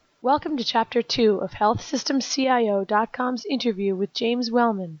Welcome to Chapter 2 of HealthSystemCIO.com's interview with James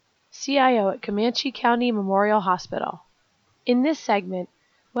Wellman, CIO at Comanche County Memorial Hospital. In this segment,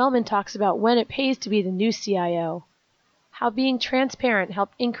 Wellman talks about when it pays to be the new CIO, how being transparent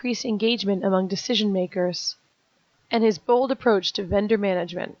helped increase engagement among decision makers, and his bold approach to vendor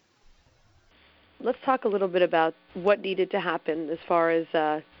management. Let's talk a little bit about what needed to happen as far as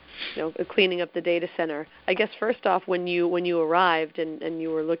cleaning up the data center. I guess first off, when you arrived and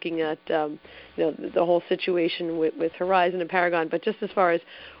you were looking at the whole situation with Horizon and Paragon, but just as far as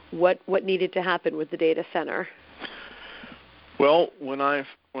what needed to happen with the data center. Well, when I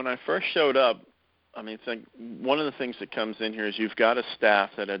first showed up, I think one of the things that comes in here is you've got a staff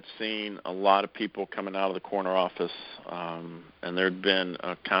that had seen a lot of people coming out of the corner office, and there'd been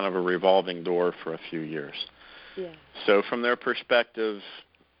a kind of a revolving door for a few years. Yeah. So from their perspective,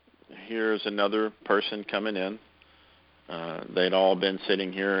 here's another person coming in. They'd all been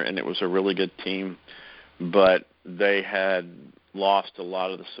sitting here, and it was a really good team, but they had lost a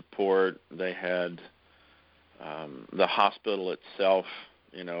lot of the support. They had the hospital itself,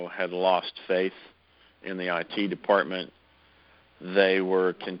 had lost faith in the IT department. They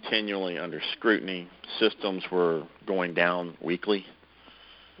were continually under scrutiny. Systems were going down weekly.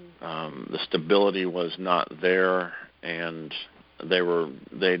 The stability was not there, and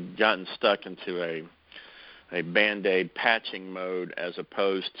they'd gotten stuck into a Band-Aid patching mode as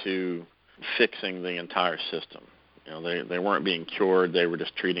opposed to fixing the entire system. They weren't being cured. They were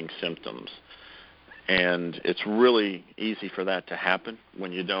just treating symptoms. And it's really easy for that to happen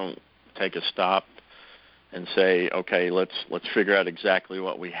when you don't take a stop and say, okay, let's figure out exactly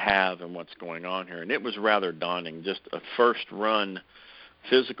what we have and what's going on here. And it was rather daunting. Just a first run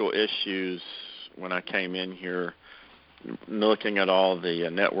physical issues when I came in here, looking at all the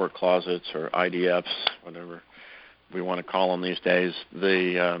network closets or IDFs, whatever we want to call them these days,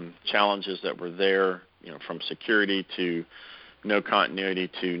 the challenges that were there, from security to no continuity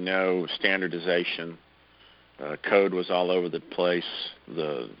to no standardization. Code was all over the place,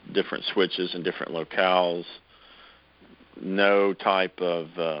 the different switches in different locales, no type of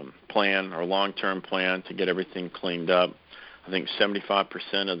plan or long-term plan to get everything cleaned up. I think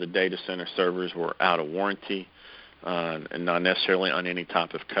 75% of the data center servers were out of warranty and not necessarily on any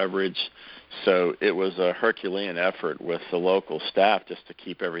type of coverage. So it was a Herculean effort with the local staff just to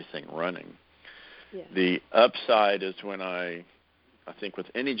keep everything running. Yeah. The upside is when I think with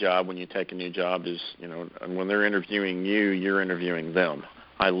any job, when you take a new job, is, when they're interviewing you, you're interviewing them.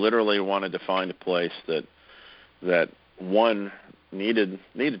 I literally wanted to find a place that one, needed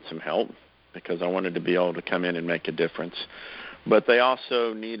some help because I wanted to be able to come in and make a difference. But they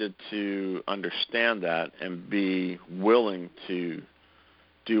also needed to understand that and be willing to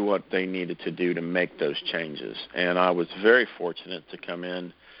do what they needed to do to make those changes. And I was very fortunate to come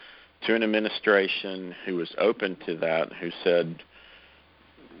in to an administration who was open to that, who said,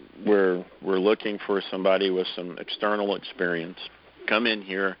 we're looking for somebody with some external experience. Come in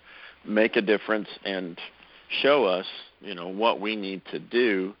here, make a difference, and show us, what we need to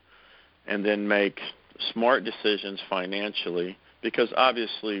do, and then make smart decisions financially, because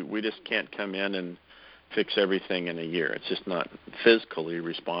obviously we just can't come in and fix everything in a year. It's just not physically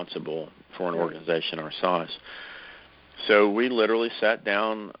responsible for an organization our size. So we literally sat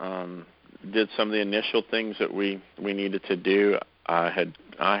down, did some of the initial things that we needed to do. I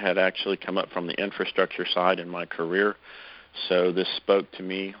had actually come up from the infrastructure side in my career, so this spoke to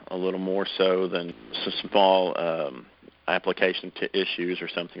me a little more so than some small application to issues or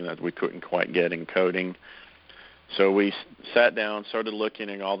something that we couldn't quite get in coding. So we sat down, started looking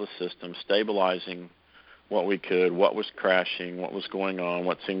at all the systems, stabilizing what we could, what was crashing, what was going on,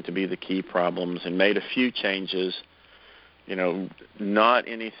 what seemed to be the key problems, and made a few changes, not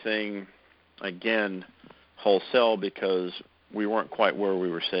anything, again, wholesale, because we weren't quite where we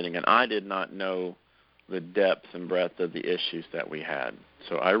were sitting, and I did not know the depth and breadth of the issues that we had.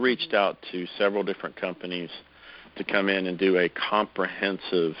 So I reached out to several different companies to come in and do a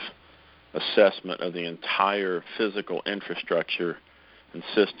comprehensive assessment of the entire physical infrastructure and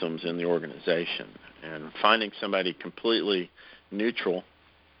systems in the organization. And finding somebody completely neutral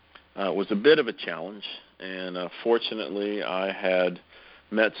was a bit of a challenge, and fortunately I had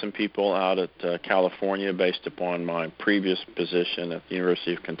met some people out at California based upon my previous position at the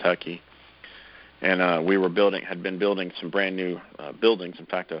University of Kentucky. And we had been building some brand new buildings, in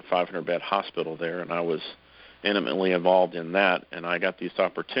fact, a 500-bed hospital there, and I was intimately involved in that. And I got this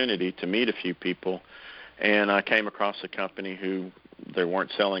opportunity to meet a few people, and I came across a company who they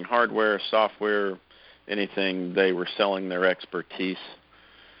weren't selling hardware, software, anything. They were selling their expertise.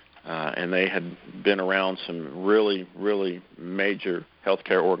 and they had been around some really, really major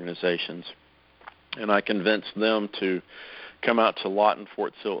healthcare organizations. And I convinced them to come out to Lawton,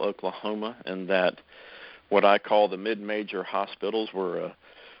 Fort Sill, Oklahoma, and that what I call the mid-major hospitals were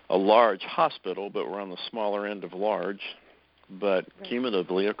a large hospital, but we're on the smaller end of large. But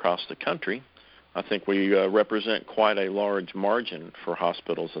cumulatively across the country, I think we represent quite a large margin for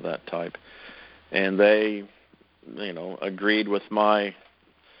hospitals of that type. And they, agreed with my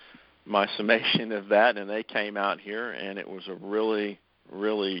summation of that, and they came out here, and it was a really,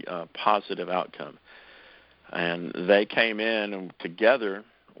 really positive outcome. And they came in, and together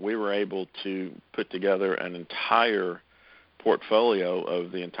we were able to put together an entire portfolio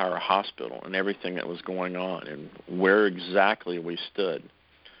of the entire hospital and everything that was going on and where exactly we stood.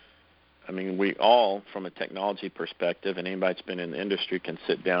 I mean, we all, from a technology perspective, and anybody that's been in the industry can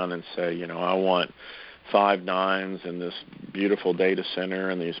sit down and say, I want 5 nines and this beautiful data center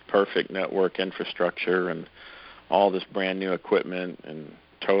and these perfect network infrastructure and all this brand new equipment and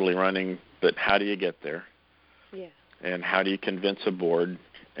totally running, but how do you get there? Yeah. And how do you convince a board?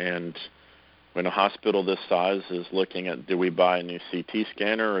 And when a hospital this size is looking at, do we buy a new CT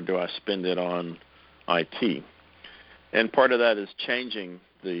scanner or do I spend it on IT? And part of that is changing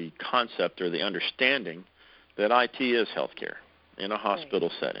the concept or the understanding that IT is healthcare in a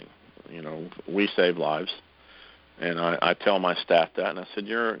hospital setting. We save lives, and I tell my staff that, and I said,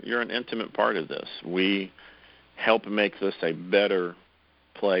 you're an intimate part of this. We help make this a better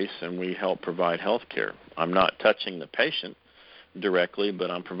place, and we help provide health care. I'm not touching the patient directly,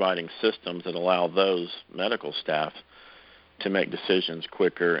 but I'm providing systems that allow those medical staff to make decisions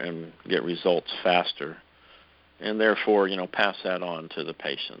quicker and get results faster, and therefore, pass that on to the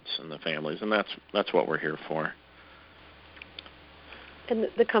patients and the families, and that's what we're here for. And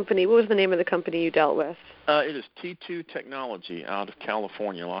the company, what was the name of the company you dealt with? It is T2 Technology out of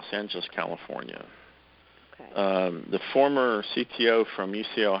California, Los Angeles, California. Okay. The former CTO from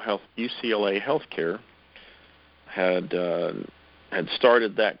UCLA Healthcare had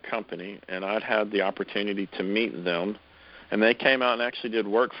started that company, and I'd had the opportunity to meet them, and they came out and actually did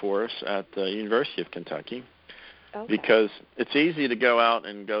work for us at the University of Kentucky. Okay. Because it's easy to go out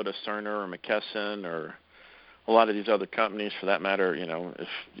and go to Cerner or McKesson or a lot of these other companies, for that matter. If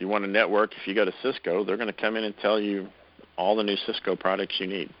you want to network, if you go to Cisco, they're going to come in and tell you all the new Cisco products you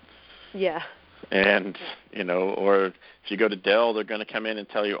need. Yeah. And, or if you go to Dell, they're going to come in and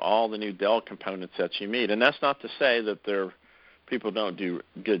tell you all the new Dell components that you need. And that's not to say that people don't do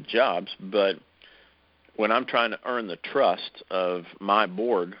good jobs, but when I'm trying to earn the trust of my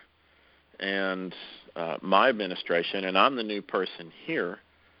board and my administration, and I'm the new person here,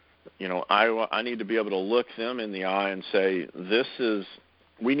 I need to be able to look them in the eye and say,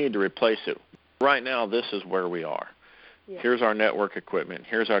 we need to replace it. Right now, this is where we are. Yeah. Here's our network equipment.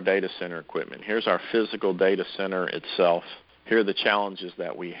 Here's our data center equipment. Here's our physical data center itself. Here are the challenges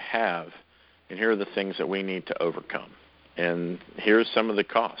that we have, and here are the things that we need to overcome. And here's some of the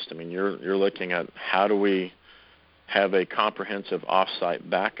cost. I mean, you're looking at how do we have a comprehensive off-site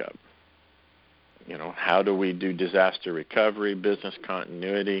backup? How do we do disaster recovery, business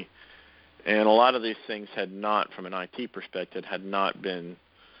continuity? And a lot of these things had not, from an IT perspective, had not been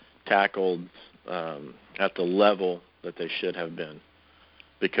tackled at the level that they should have been.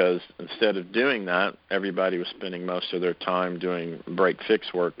 Because instead of doing that, everybody was spending most of their time doing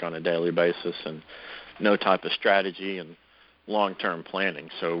break-fix work on a daily basis and no type of strategy and long-term planning.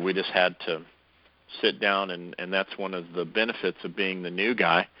 So we just had to sit down, and that's one of the benefits of being the new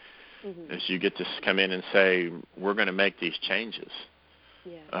guy. Mm-hmm. Is you get to come in and say, we're going to make these changes.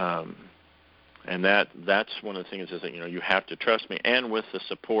 Yeah. And that's one of the things is that, you have to trust me. And with the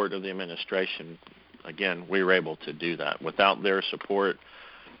support of the administration, again, we were able to do that. Without their support,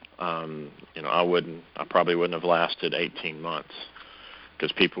 I probably wouldn't have lasted 18 months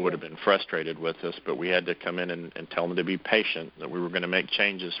because people would have been frustrated with us. But we had to come in and tell them to be patient, that we were going to make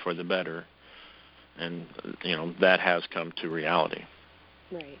changes for the better. And, that has come to reality.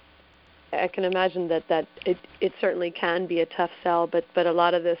 Right. I can imagine that it certainly can be a tough sell, but a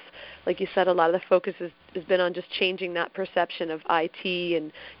lot of this, like you said, a lot of the focus has been on just changing that perception of IT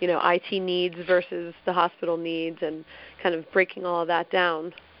and, IT needs versus the hospital needs and kind of breaking all of that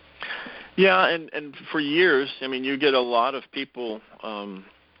down. Yeah, and for years, you get a lot of people in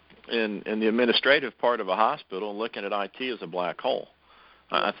the administrative part of a hospital looking at IT as a black hole.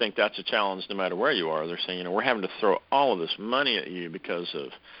 I think that's a challenge no matter where you are. They're saying, we're having to throw all of this money at you because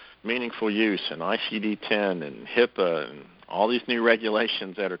of meaningful use and ICD-10 and HIPAA and all these new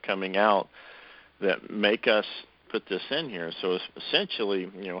regulations that are coming out that make us put this in here. So essentially,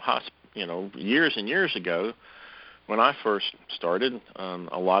 years and years ago, when I first started,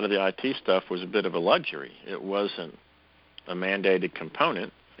 a lot of the IT stuff was a bit of a luxury. It wasn't a mandated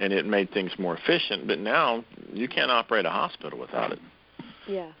component, and it made things more efficient. But now you can't operate a hospital without it.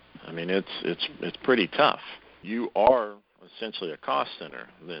 Yeah. I mean, it's pretty tough. You are essentially a cost center.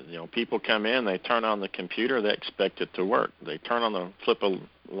 People come in, they turn on the computer, they expect it to work. They flip a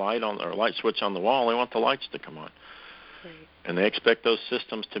light on or light switch on the wall, they want the lights to come on. Right. And they expect those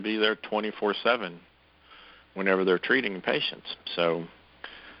systems to be there 24/7 whenever they're treating patients. So,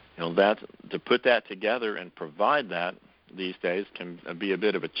 that to put that together and provide that these days can be a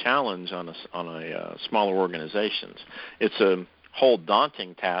bit of a challenge on a smaller organizations. It's a whole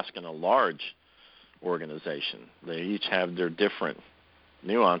daunting task in a large organization. They each have their different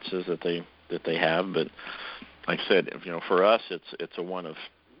nuances that they have, but like I said, for us, it's a one of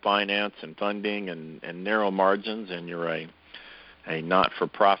finance and funding and narrow margins, and you're a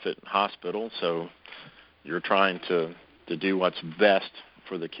not-for-profit hospital, so you're trying to do what's best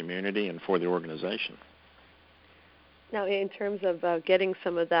for the community and for the organization. Now, in terms of getting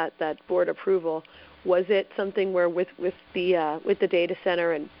some of that board approval, was it something where with the data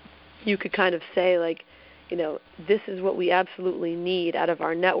center, and you could kind of say, like, this is what we absolutely need out of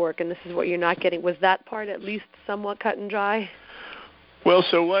our network, and this is what you're not getting? Was that part at least somewhat cut and dry? Well,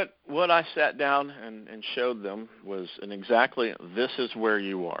 so what I sat down and showed them was exactly this is where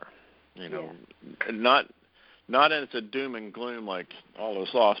you are. Not as a doom and gloom like all is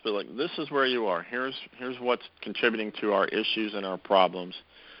lost, but like this is where you are. Here's what's contributing to our issues and our problems.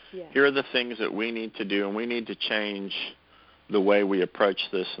 Yeah. Here are the things that we need to do, and we need to change the way we approach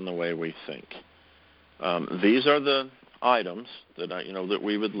this and the way we think. These are the items that that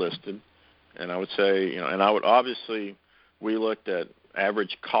we would listed, and I would say and I would obviously we looked at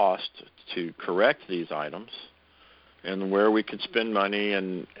average cost to correct these items and where we could spend money,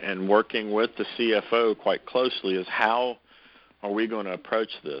 and working with the CFO quite closely is how are we going to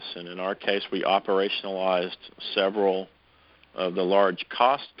approach this. And in our case, we operationalized several of the large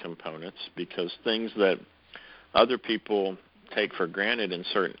cost components because things that other people take for granted in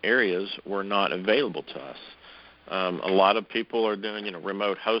certain areas were not available to us. A lot of people are doing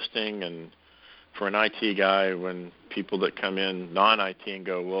remote hosting, and for an IT guy, when people that come in non-IT and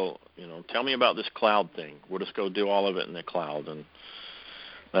go, well, tell me about this cloud thing. We'll just go do all of it in the cloud. And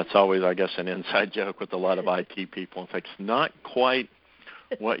that's always, I guess, an inside joke with a lot of IT people. In fact, it's not quite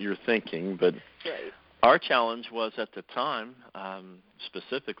what you're thinking. But right. Our challenge was at the time,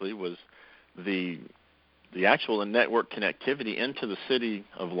 specifically, was the actual network connectivity into the city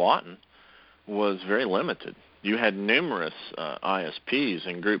of Lawton was very limited. You had numerous ISPs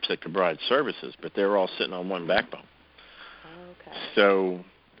and groups that could provide services, but they were all sitting on one backbone. Okay. So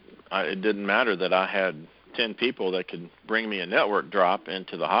it didn't matter that I had 10 people that could bring me a network drop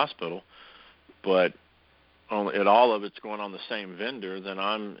into the hospital, but all of it's going on the same vendor, then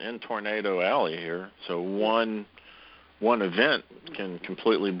I'm in Tornado Alley here. So one event can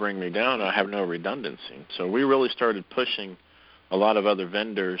completely bring me down. I have no redundancy. So we really started pushing a lot of other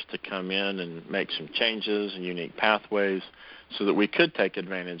vendors to come in and make some changes and unique pathways so that we could take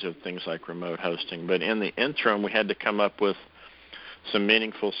advantage of things like remote hosting. But in the interim, we had to come up with some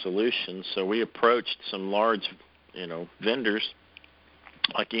meaningful solutions. So we approached some large, vendors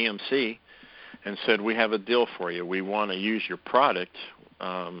like EMC and said, we have a deal for you. We want to use your product,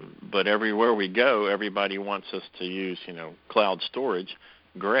 but everywhere we go, everybody wants us to use, cloud storage.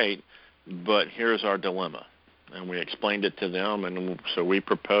 Great, but here's our dilemma. And we explained it to them, and so we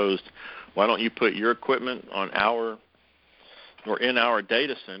proposed, why don't you put your equipment in our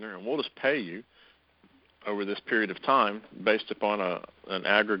data center, and we'll just pay you over this period of time based upon an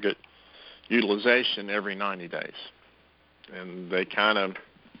aggregate utilization every 90 days. And they kind of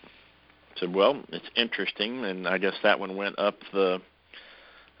said, well, it's interesting, and I guess that one went up the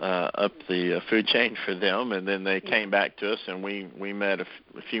food chain for them, and then they came back to us, and we met a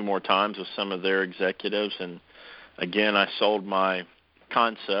few more times with some of their executives, and again, I sold my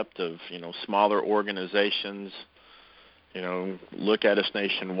concept of, smaller organizations, look at us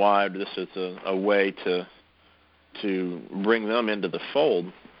nationwide. This is a way to bring them into the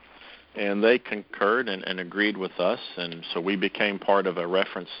fold. And they concurred and agreed with us, and so we became part of a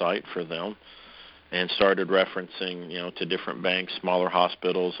reference site for them and started referencing, to different banks, smaller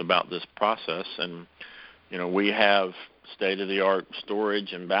hospitals about this process. And, we have state-of-the-art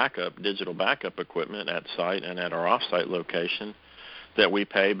storage and digital backup equipment at site and at our off-site location that we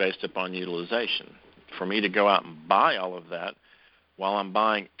pay based upon utilization. For me to go out and buy all of that while I'm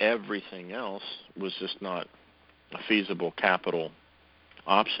buying everything else was just not a feasible capital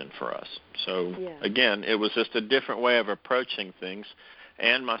option for us. So, Again, it was just a different way of approaching things.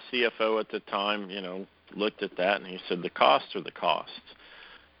 And my CFO at the time, looked at that, and he said the costs are the costs,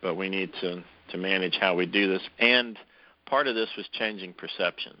 but we need to manage how we do this. And part of this was changing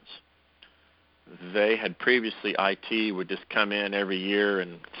perceptions. They had previously, IT would just come in every year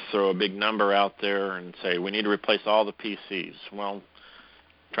and throw a big number out there and say, we need to replace all the PCs. Well,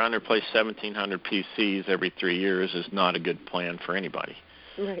 trying to replace 1,700 PCs every 3 years is not a good plan for anybody.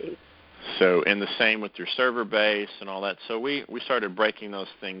 Right. So, and the same with your server base and all that. So we started breaking those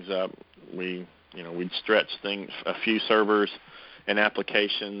things up. We'd stretch things, a few servers and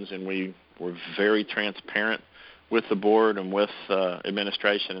applications, and we were very transparent with the board and with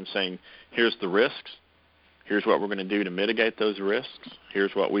administration and saying, here's the risks. Here's what we're going to do to mitigate those risks.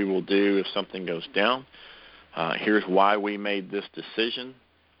 Here's what we will do if something goes down. Here's why we made this decision,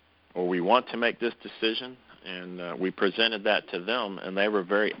 or we want to make this decision. And we presented that to them, and they were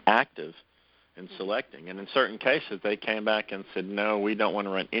very active in selecting. And in certain cases, they came back and said, no, we don't want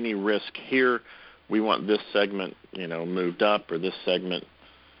to run any risk here. We want this segment, moved up, or this segment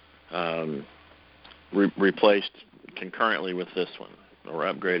replaced concurrently with this one, or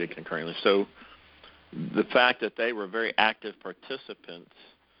upgraded concurrently. So the fact that they were very active participants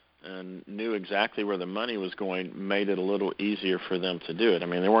and knew exactly where the money was going made it a little easier for them to do it. I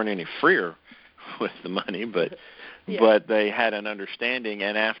mean, they weren't any freer with the money, but they had an understanding.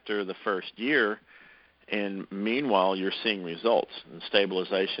 And after the first year, and meanwhile, you're seeing results and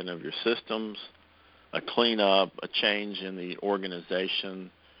stabilization of your systems, a cleanup, a change in the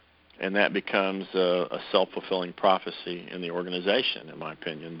organization, and that becomes a self-fulfilling prophecy in the organization, in my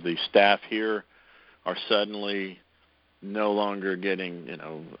opinion. The staff here are suddenly no longer getting,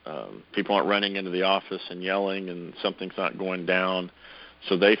 people aren't running into the office and yelling and something's not going down.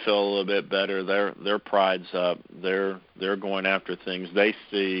 So they feel a little bit better. Their pride's up. They're going after things. They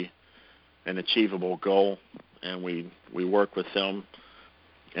see an achievable goal, and we work with them,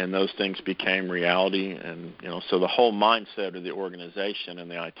 and those things became reality. And so the whole mindset of the organization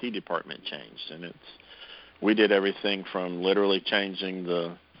and the IT department changed. And we did everything from literally changing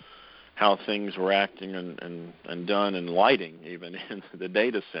how things were acting and done, and lighting even in the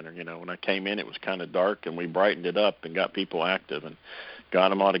data center. When I came in, it was kind of dark, and we brightened it up and got people active and got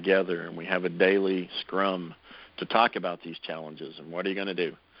them all together. And we have a daily scrum to talk about these challenges and what are you going to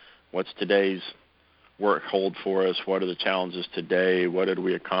do? What's today's work hold for us? What are the challenges today? What did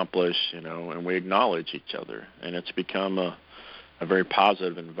we accomplish? And we acknowledge each other. And it's become a very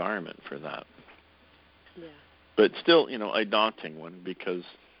positive environment for that. Yeah. But still, a daunting one, because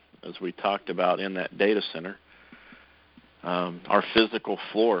as we talked about in that data center, our physical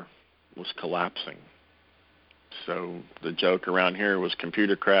floor was collapsing. So the joke around here was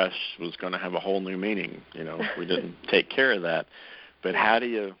computer crash was going to have a whole new meaning. We didn't take care of that. But how do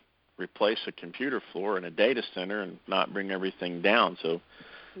you replace a computer floor in a data center and not bring everything down? So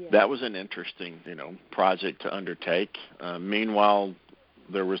that was an interesting, project to undertake. Meanwhile,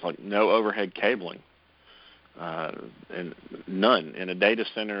 there was no overhead cabling, and none in a data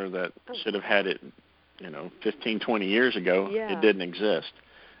center that should have had it, 15, 20 years ago. It didn't exist.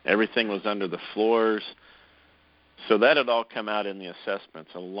 Everything was under the floors. So that had all come out in the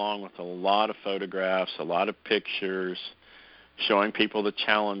assessments, along with a lot of photographs, a lot of pictures, showing people the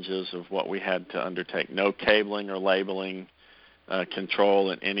challenges of what we had to undertake. No cabling or labeling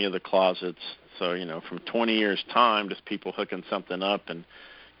control in any of the closets. So, from 20 years' time, just people hooking something up and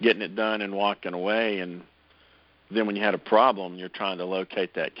getting it done and walking away. And then when you had a problem, you're trying to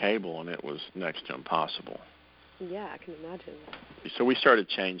locate that cable, and it was next to impossible. Yeah, I can imagine that. So we started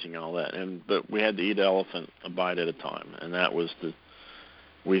changing all that, but we had to eat an elephant a bite at a time, and that was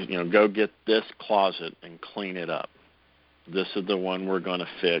go get this closet and clean it up. This is the one we're going to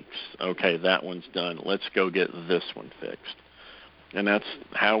fix. Okay, that one's done. Let's go get this one fixed. And that's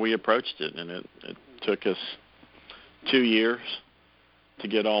how we approached it, and it took us 2 years to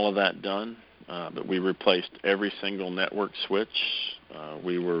get all of that done, but we replaced every single network switch.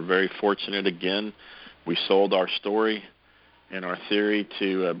 We were very fortunate again. We sold our story and our theory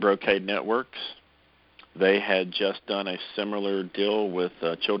to Brocade Networks. They had just done a similar deal with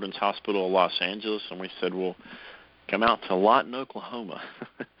Children's Hospital of Los Angeles, and we said, well, come out to Lawton, Oklahoma,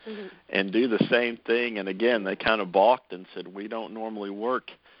 and do the same thing. And again, they kind of balked and said, we don't normally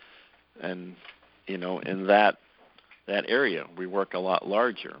work, and in that area, we work a lot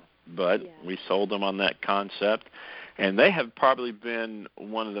larger. But we sold them on that concept, and they have probably been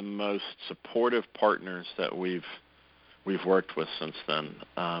one of the most supportive partners that we've worked with since then.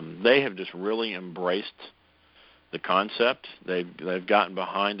 They have just really embraced the concept. They've gotten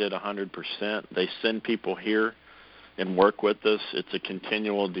behind it 100%. They send people here and work with us. It's a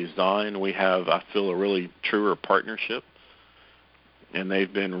continual design. We have, I feel, a really truer partnership. and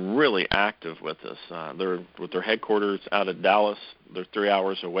they've been really active with us. They're with their headquarters out of Dallas. They're 3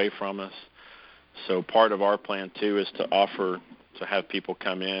 hours away from us. So part of our plan, too, is to offer to have people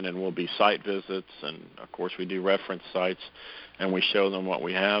come in, and we'll be site visits. And, of course, we do reference sites, and we show them what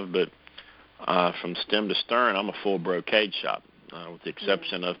we have. But from stem to stern, I'm a full brocade shop, with the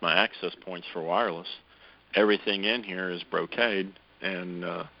exception of my access points for wireless. Everything in here is brocade, and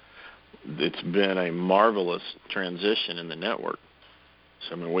it's been a marvelous transition in the network.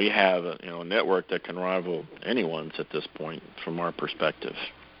 So, I mean, we have a network that can rival anyone's at this point from our perspective.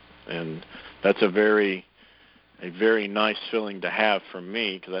 And that's a very nice feeling to have for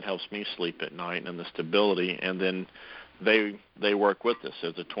me, because that helps me sleep at night, and the stability. And then they work with us.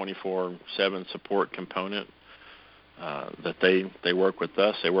 There's a 24/7 support component that they work with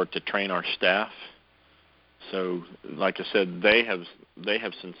us. They work to train our staff. So, like I said, they have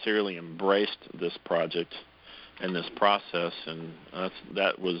sincerely embraced this project and this process, and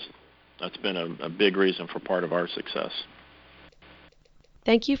that's been a big reason for part of our success.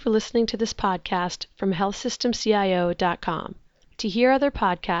 Thank you for listening to this podcast from healthsystemcio.com. To hear other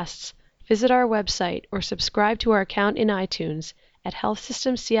podcasts, visit our website or subscribe to our account in iTunes at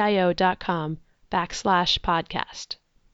healthsystemcio.com/podcast.